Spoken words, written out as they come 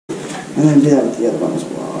And then do that with the other one as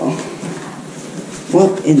well.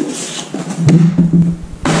 What in this?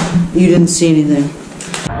 You didn't see anything.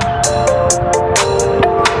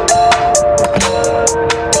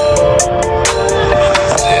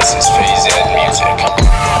 This is Phase Ed Music.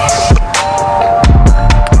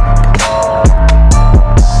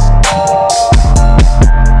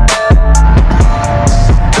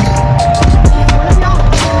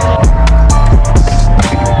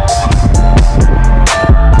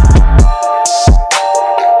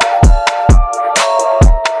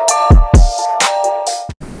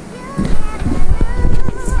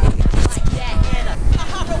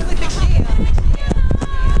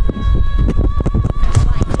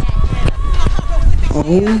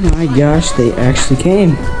 Oh my gosh, they actually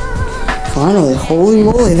came. Finally, holy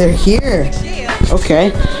moly, they're here.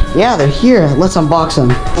 Okay, yeah, they're here. Let's unbox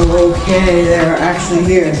them. Okay, they're actually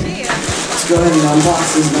here. Let's go ahead and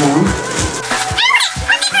unbox these now.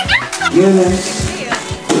 Goodness.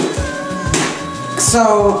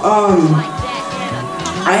 So,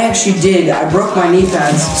 I broke my knee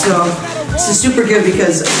pads, so this is super good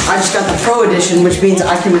because I just got the Pro Edition, which means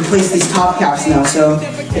I can replace these top caps now. So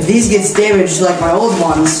if these gets damaged like my old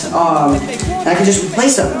ones, I can just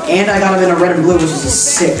replace them. And I got them in a red and blue, which is a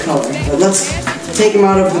sick color. But let's take them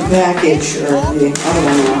out of the package, or the other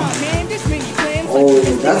one now. Oh,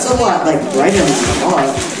 that's a lot, like brighter than I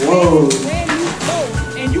thought. Whoa.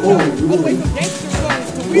 Oh, really?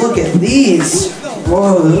 Look at these.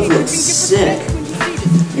 Whoa, those look sick.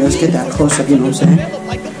 Yeah, let's get that close up, you know what I'm saying?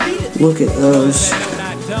 Look at those.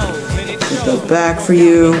 Get the back for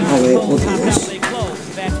you. Oh wait, we'll do this.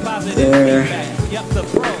 There.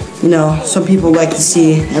 You know, some people like to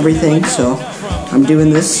see everything, so I'm doing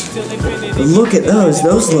this. But look at those.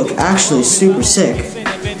 Those look actually super sick.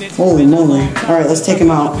 Holy moly. Alright, let's take them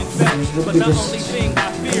out.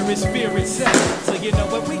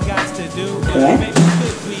 Okay.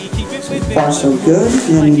 So far so good.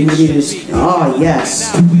 And then maybe just, oh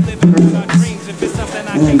yes. Perfect.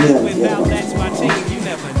 And then do that with the other one.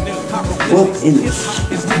 What in this?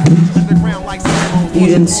 You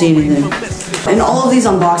didn't see anything. In all of these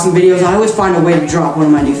unboxing videos, I always find a way to drop one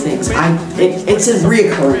of my new things. It's a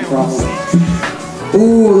reoccurring problem.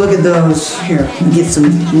 Ooh, look at those. Here, get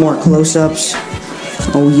some more close-ups.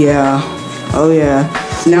 Oh yeah. Oh yeah.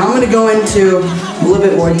 Now I'm going to go into a little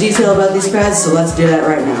bit more detail about these pads, so let's do that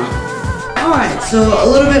right now. Alright, so a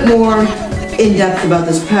little bit more in-depth about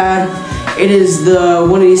this pad. It is the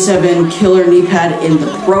 187 Killer Knee Pad in the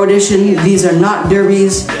Pro Edition. These are not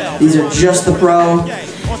derbies, these are just the Pro.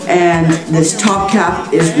 And this top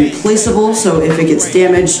cap is replaceable, so if it gets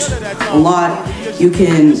damaged a lot, you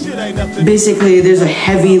can, basically there's a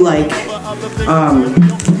heavy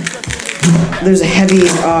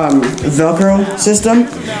Velcro system,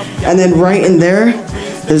 and then right in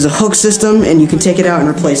there's a hook system, and you can take it out and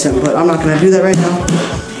replace them, but I'm not going to do that right now. I'm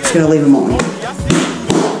just going to leave them on.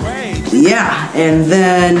 Yeah, and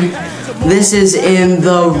then this is in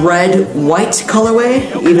the red-white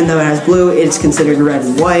colorway. Even though it has blue, it's considered red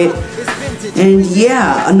and white. And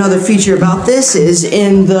yeah, another feature about this is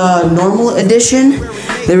in the normal edition,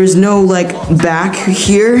 there is no like back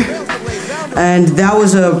here. And that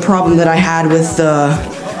was a problem that I had with the,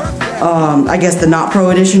 I guess the not Pro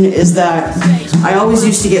Edition, is that I always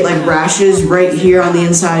used to get like rashes right here on the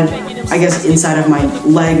inside, I guess inside of my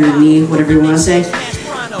leg or knee, whatever you want to say.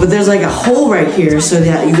 But there's like a hole right here so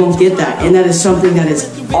that you won't get that, and that is something that is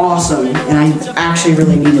awesome, and I actually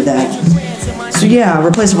really needed that. So yeah,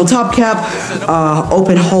 replaceable top cap,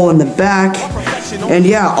 open hole in the back, and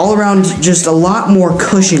yeah, all around just a lot more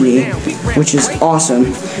cushiony, which is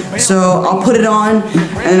awesome. So I'll put it on,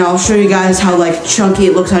 and then I'll show you guys how like chunky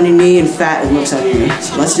it looks on your knee and fat it looks on your knee.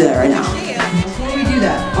 So let's do that right now. Before we do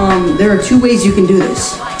that, there are two ways you can do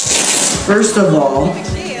this. First of all,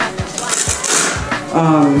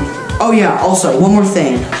 oh yeah, also, one more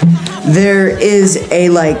thing. There is a,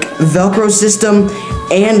 like, Velcro system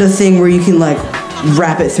and a thing where you can, like,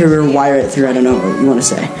 wrap it through or wire it through, I don't know what you want to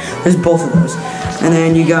say. There's both of those. And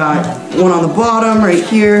then you got one on the bottom right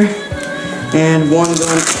here, and one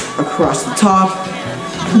going across the top.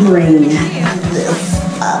 Bring this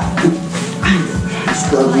up.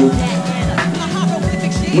 Struggling.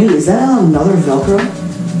 Wait, is that another Velcro?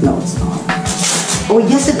 No, it's not. Oh,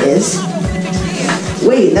 yes it is.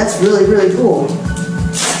 Wait, that's really, really cool.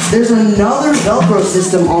 There's another Velcro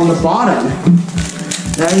system on the bottom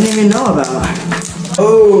that I didn't even know about.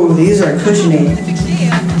 Oh, these are cushiony.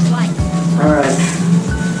 Alright.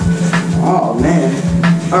 Oh, man.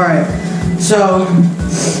 Alright, so,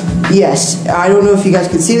 yes, I don't know if you guys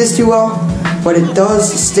can see this too well, but it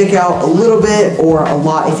does stick out a little bit, or a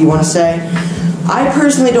lot if you want to say. I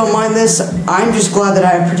personally don't mind this. I'm just glad that I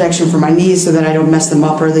have protection for my knees so that I don't mess them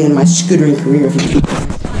up early in my scootering career.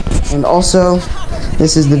 And also,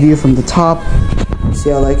 this is the view from the top. See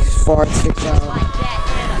how like far it sticks out.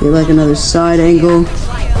 Get like another side angle.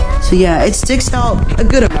 So yeah, it sticks out a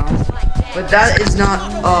good amount, but that is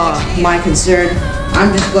not my concern.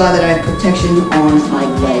 I'm just glad that I have protection on my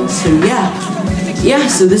legs. So yeah,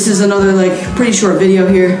 so this is another like pretty short video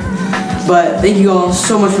here, but thank you all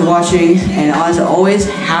so much for watching, and as always,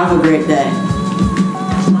 have a great day.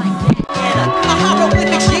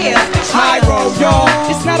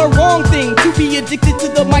 It's not a wrong thing to be addicted to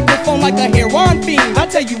the microphone like a heroin fiend. I'll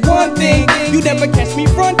tell you one thing, you never catch me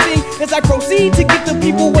fronting, as I proceed to give the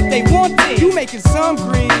people what they want. You making some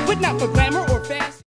green, but not for glamour or